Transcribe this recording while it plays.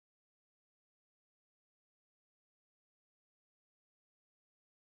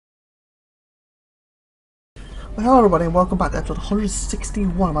Well, hello everybody and welcome back to episode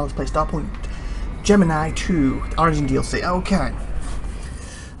 161 of Let's Play Starpoint Gemini 2, the Origin DLC. Okay.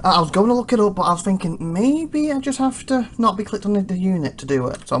 I was going to look it up, but I was thinking maybe I just have to not be clicked on the unit to do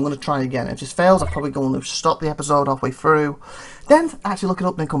it. So I'm going to try again. If this fails, I'm probably going to stop the episode halfway through. Then actually look it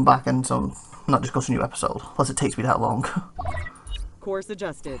up and then come back and not discuss a new episode. Unless it takes me that long. Course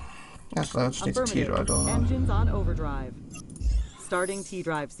adjusted. Yes, I just need to T-drive, don't I? Engines on overdrive. Starting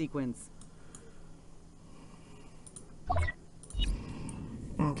T-drive sequence.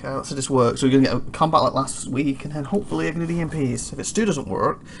 Okay, let's see if this works. So we're going to get a combat like last week, and then hopefully I can do the EMPs. If it still doesn't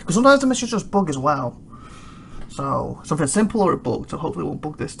work, because sometimes the missions just bug as well. So, something simple or it bugged, so hopefully it won't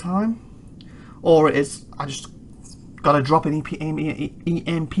bug this time. Or it is, I just got to drop an EMP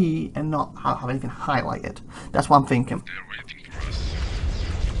and not have anything highlighted. That's what I'm thinking. They're waiting for us.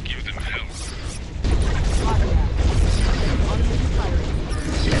 Give them hell.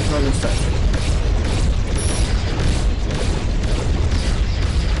 Yeah, it's right instead.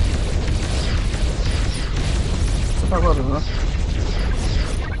 Quite well done, huh?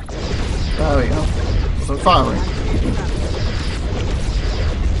 There we go. So firing.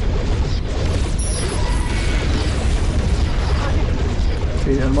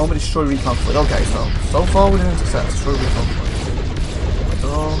 Okay, at the moment destroy recon fleet. Okay, so far we're doing success. Destroy recon fleet.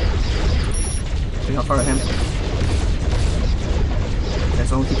 So do not fire at him. Okay,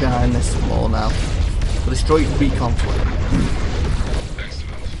 so I'm keeping an eye on this wall now. So destroy recon fleet.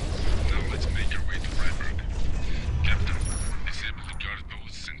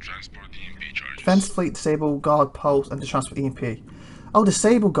 Defense fleet, disable guard post, and to transfer EMP. Oh,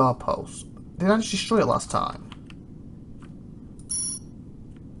 disable guard post. Did I just destroy it last time?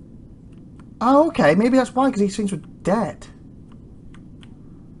 Oh, okay. Maybe that's why, because these things were dead.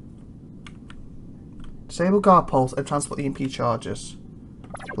 Disable guard post and transport EMP charges.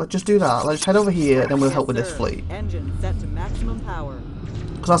 Let's just do that. Let's head over here, then we'll help with this fleet. Engine set to maximum power.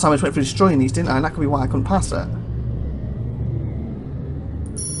 Because last time I just went for destroying these, didn't I? And that could be why I couldn't pass it.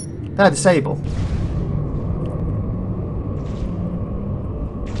 There, disable.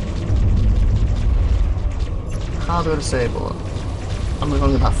 How do I disable it? I'm going to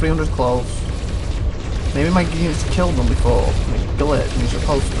go about 300 close. Maybe my units killed them before. Like glitch and you're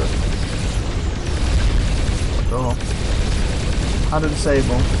supposed to. Go. How to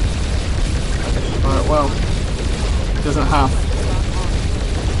disable? Alright, well. It doesn't have.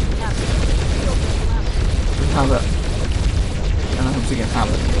 Doesn't have it. And I have to get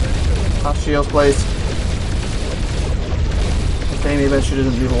hammered. Pass shields, please. Okay, maybe I should have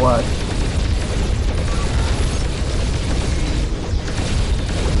done the other way.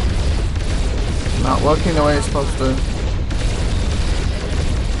 Not working the way it's supposed to.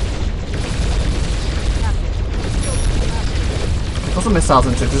 Put some missiles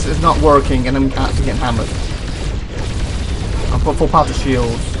into it, it's not working and I'm actually getting hammered. I'll put full power to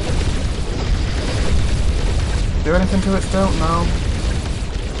shields. Do anything to it still? No.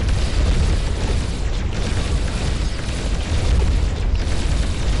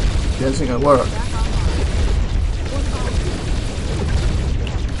 Yeah, this ain't gonna work.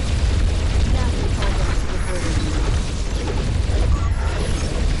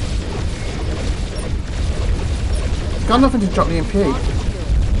 Got nothing to drop the EMP.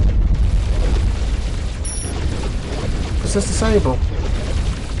 It's just disable.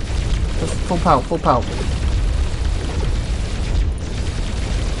 Just full power, full power.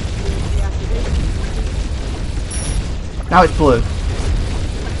 Now it's blue.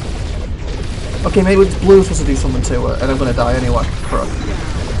 Okay, maybe it's blue supposed to do something to it, and I'm gonna die anyway.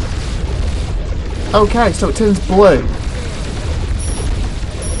 Okay, so it turns blue.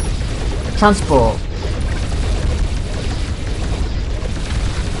 Transport.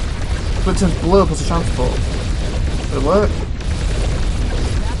 So it turns blue plus the transport. Did it work?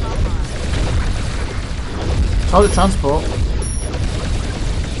 How did it transport?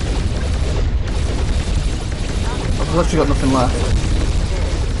 I've literally got nothing left.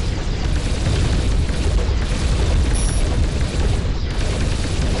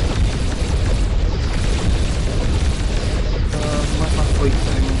 Where's my fleet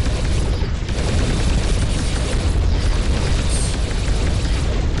thing?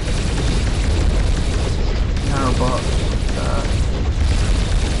 Narrowbot.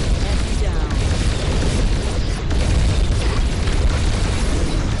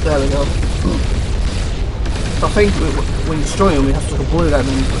 There we go. I think when you destroy him, we have to look blue down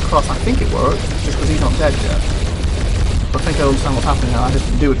and across. I think it worked, just because he's not dead yet. But I think I understand what's happening now. I just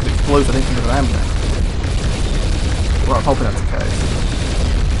didn't do it because it's blue, so I didn't think of them then. Well, I'm hoping that's the case.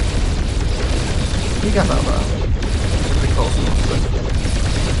 You get that there. Pretty close, almost.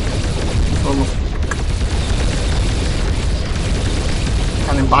 Almost.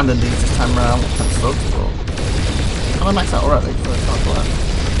 can abandon these this time around. Kind of sucks, but am I maxed out already? So it's not bad.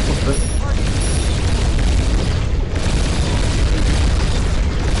 Must be.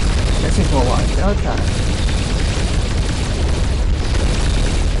 It seems more like it. Okay.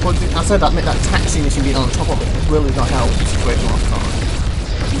 But I said that taxi mission being on the top of it really not helped the situation last time.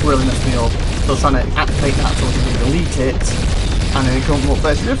 It really messed me up. So I was trying to activate that so I could delete it, and then it comes up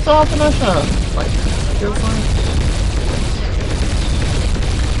there. You're starting the mission. Like, you're fine.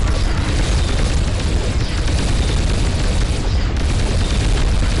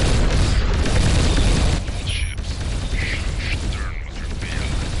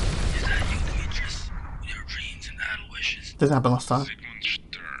 Didn't happen last time. My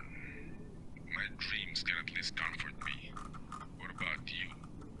dreams can at least comfort me. What about you?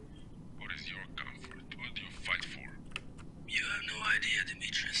 What is your comfort? What do you fight for? You have no idea,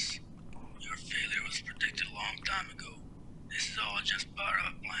 Demetrius. Your failure was predicted a long time ago. This is all just part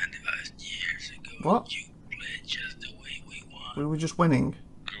of a plan devised years ago. What? You played just the way we want. We were just winning.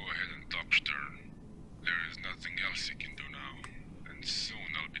 Go ahead and talk, Stern. There is nothing else you can do now, and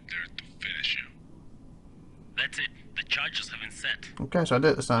soon I'll be there to finish you. That's it. The charges have been set. Okay, so I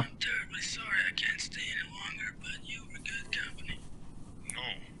did it this time. I'm terribly sorry I can't stay any longer, but you were good company. No,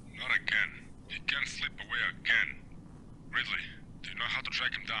 not again. He can't slip away again. Ridley, do you know how to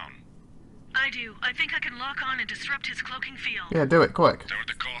track him down? I do. I think I can lock on and disrupt his cloaking field. Yeah, do it, quick. Whatever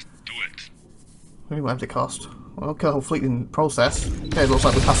the cost, do it. Maybe what the cost. Well, look at the whole fleeting process. Okay, it looks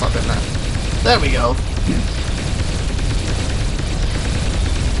like we passed that bit now. There we go.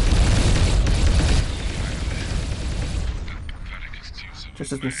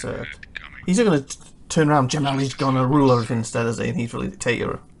 Just has been served. He's not going to turn around. Gemini's going to rule everything instead, is he? And he's really the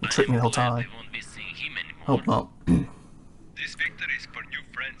dictator. He tricked me the whole time. Won't be seeing him anymore. Hope not. This victory is for new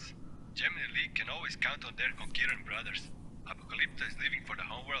friends. Gemini League can always count on their concurrent brothers. Apocalypto is leaving for the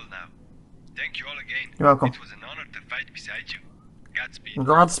homeworld now. Thank you all again. You're welcome. It was an honor to fight beside you. Godspeed. I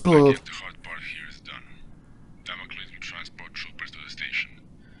Godspeed. guess the hard part here is done. Damocles will transport troopers to the station.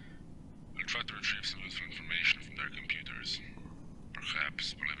 We'll try to retrieve some useful information from their computers.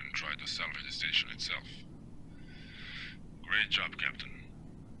 Perhaps we'll even try to salvage the station itself. Great job, Captain.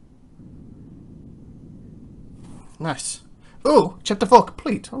 Nice. Oh, chapter 4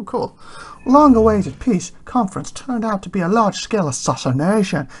 complete. Oh, cool. Long-awaited peace conference turned out to be a large-scale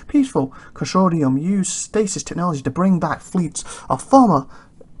assassination. Peaceful consortium used stasis technology to bring back fleets of former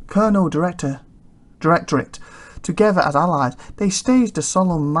Colonel Directorate. Together as allies, they staged a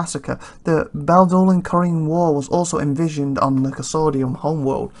solemn massacre. The Baldolan Korean War was also envisioned on the consortium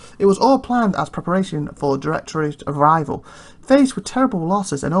homeworld. It was all planned as preparation for Directorate arrival. Faced with terrible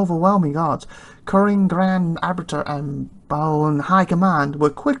losses and overwhelming odds, Korean Grand Arbiter and Baldolan High Command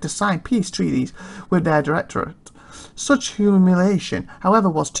were quick to sign peace treaties with their Directorate. Such humiliation, however,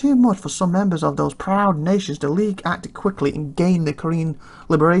 was too much for some members of those proud nations. The League acted quickly and gained the Korean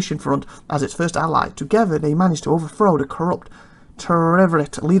Liberation Front as its first ally. Together, they managed to overthrow the corrupt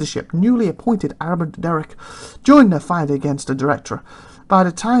Triumvirate leadership. Newly appointed Arbiter Derek joined the fight against the Director. By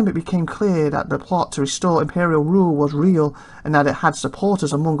the time it became clear that the plot to restore Imperial rule was real and that it had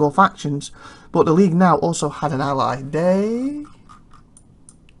supporters among all factions, but the League now also had an ally. They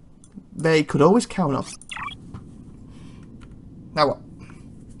could always count on. Now what?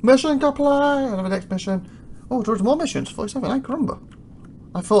 Mission complete! Another next mission. Oh, there's more missions. 47. I can remember.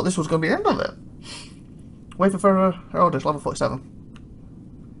 I thought this was going to be the end of it. Wait for further orders. Level 47.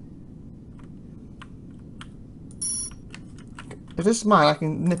 If this is mine, I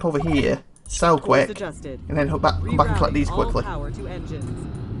can nip over here, sell quick, Adjusted. and then come back and collect these quickly. All power to engines.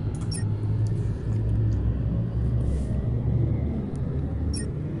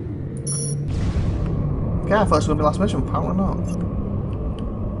 Okay, I thought this was going to be the last mission. Apparently not.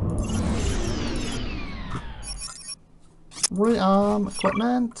 Rearm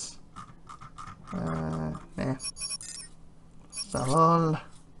equipment. Yeah. Sell.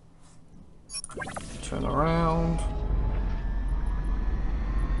 Turn around.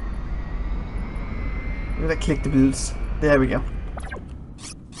 Look at the collectibles. There we go.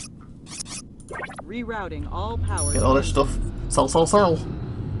 Rerouting all power. Get all this stuff. Sell, sell, sell.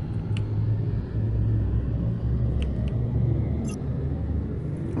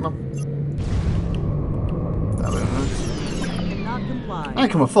 Come on. That would be nice. Cannot comply. I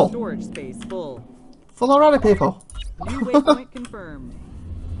come with full. Storage space full. Full already, people. New waypoint confirmed.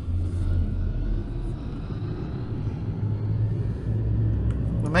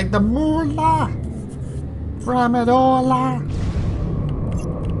 We make the moolah from it all.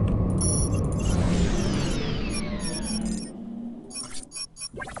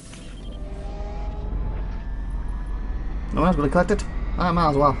 No one's going to collect it. I might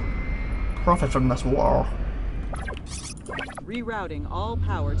as well profit from this war. Rerouting all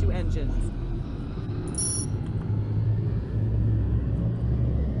power to engines.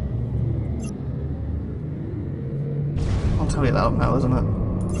 I'll tell you that up now, isn't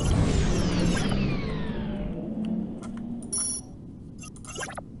it?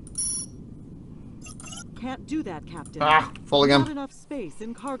 Can't do that, Captain. Ah, fall again. Not enough space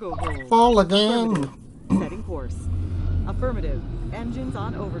in cargo hold. Fall again. Affirmative. Setting course. Affirmative. Engines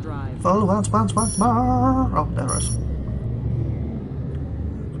on overdrive. Fall once more. Oh, there it is.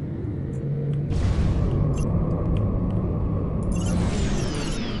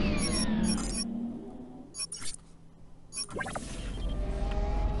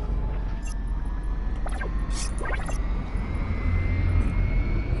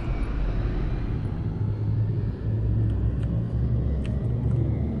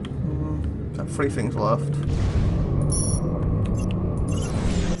 Got 3 things left.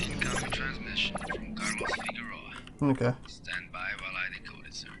 Incoming transmission from Carlos Figueroa. Okay, Stand by while I decode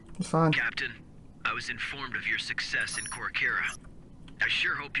it, sir. it's fine. Captain, I was informed of your success in Corkera. I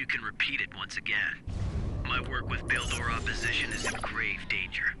sure hope you can repeat it once again. My work with Baldor opposition is in grave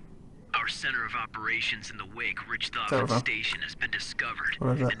danger. Our center of operations in the Wake, Richthofen Station, has been discovered,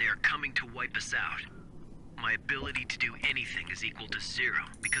 What is that? and they are coming to wipe us out. My ability to do anything is equal to 0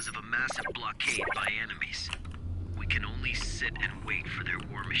 because of a massive blockade by enemies. We can only sit and wait for their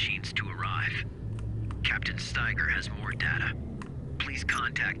war machines to arrive. Captain Steiger has more data. Please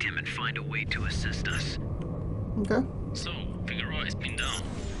contact him and find a way to assist us. Okay. So, Figueroa is pinned down.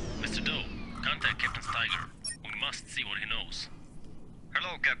 Mr. Doe, contact Captain Steiger. We must see what he knows.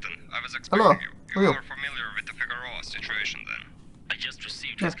 Hello, Captain. I was Hello. expecting you. How are You you? are familiar with the Figueroa situation then? I just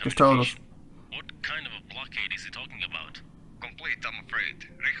received Yeah, his just told us. communication. What kind of a blockade is he talking about? Complete, I'm afraid.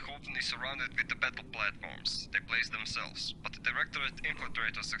 Richthofen is surrounded with the battle platforms. They place themselves, but the Directorate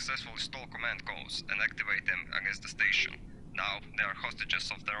infiltrators successfully stole command codes and activate them against the station. Now, they are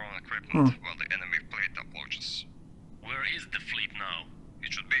hostages of their own equipment while the enemy fleet approaches. Where is the fleet now?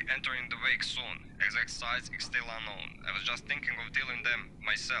 It should be entering the Wake soon. Exact size is still unknown. I was just thinking of dealing them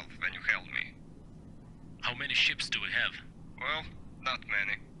myself when you held me. How many ships do we have? Well, not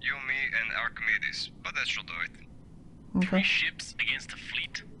many. You, me, and Archimedes, but that should do it. 3 Okay. ships against a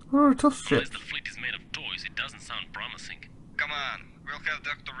fleet? Oh, tough shit. Unless the fleet is made of toys, it doesn't sound promising. Come on, we'll have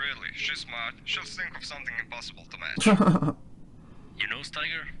Dr. Ridley. She's smart. She'll think of something impossible to match. You know,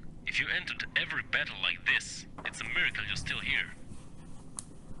 Steiger, if you entered every battle like this, it's a miracle you're still here.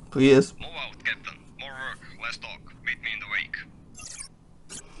 Please. Move out, Captain. More work, less talk. Meet me in the Wake.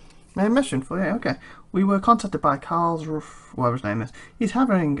 Main mission for yeah, okay. We were contacted by Carl's whatever his name is. He's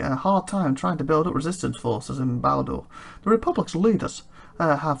having a hard time trying to build up resistance forces in Baldor. The Republic's leaders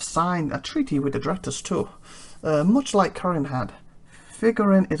have signed a treaty with the directors too, much like Curran had.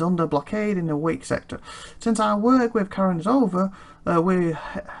 Figurin is under blockade in the Wake sector. Since our work with Curran is over, we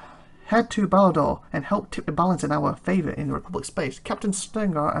head to Baldor and help tip the balance in our favour in the Republic space. Captain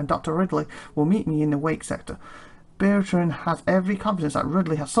Stinger and Dr. Ridley will meet me in the Wake sector. Bertrand has every confidence that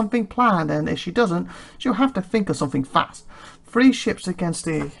Ridley has something planned, and if she doesn't, she'll have to think of something fast. 3 ships against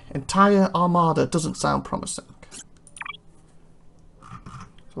the entire armada doesn't sound promising.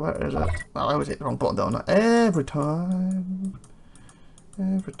 So where is it? Well, I always hit the wrong button, don't I? Every time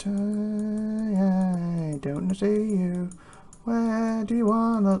I don't see you, where do you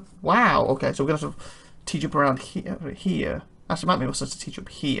wanna... Wow, okay, so we're gonna have to teach up around here. Actually, it might make sense to teach up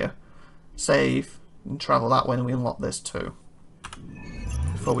here. Save. And travel that way and we unlock this too.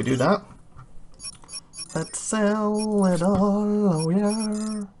 Before we do that, let's sell it all, oh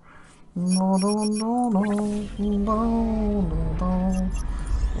yeah. No, no, no, no, no, no.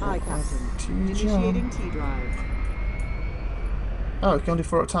 Aye, Captain. Initiating T-drive. Oh, it can only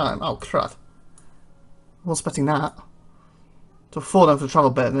 4 at a time. Oh, crap. I wasn't expecting that. So 4 down to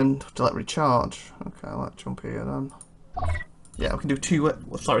travel a bit and then to let recharge. Okay, let's jump here then. Yeah, we can do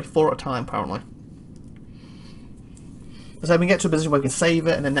 4 at a time apparently. So we can get to a position where we can save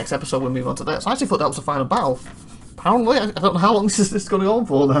it, and then next episode we'll move on to this. I actually thought that was the final battle. Apparently, I don't know how long this is going on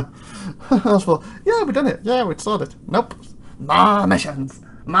for now. I was like, yeah, we've done it. Yeah, we've started. Nope. More missions.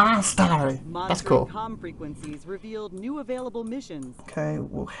 More story. That's cool. Com frequencies revealed new available missions. Okay,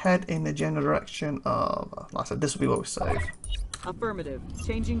 we'll head in the general direction of... like I said, this will be what we save. Affirmative.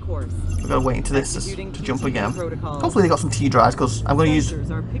 Changing course. We've got to wait until this to jump again. Hopefully they got some T-drives, because I'm going to use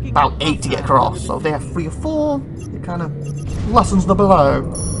about 8 to get across. So if they have 3 or 4, it kind of lessens the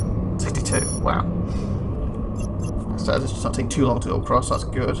blow. 62, wow. So it's not taking too long to go across, so that's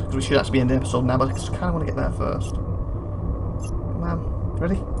good. Because we should actually be in the episode now, but I just kind of want to get there first. Come on,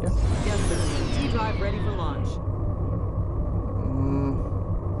 ready? Yeah. Yes, sir. T-drive ready for launch.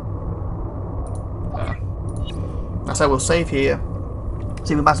 said, we'll save here.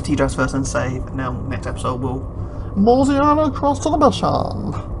 See, we're back to T-Drives first and save. And then next episode we'll mosey on across to the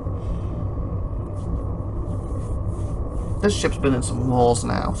mission. This ship's been in some wars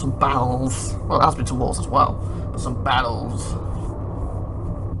now, some battles. Well, it has been some wars as well, but some battles.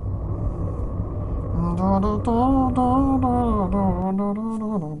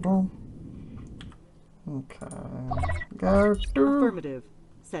 Okay. Go to... Affirmative.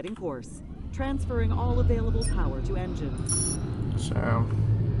 Setting course. Transferring all available power to engines. So...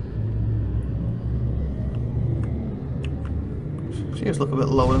 She just look a bit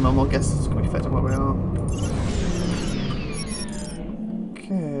lower than normal. I guess it's going to be affecting where we are.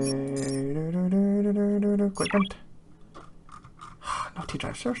 Okay. Equipment. No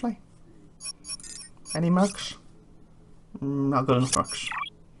T-Drive, seriously? Any mugs? Not good enough mugs.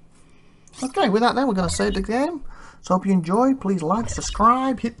 Okay, with that then, we're going to save the game. So hope you enjoy. Please like,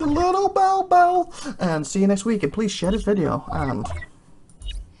 subscribe, hit the little bell, and see you next week. And please share this video, and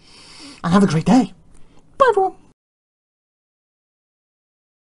have a great day. Bye everyone.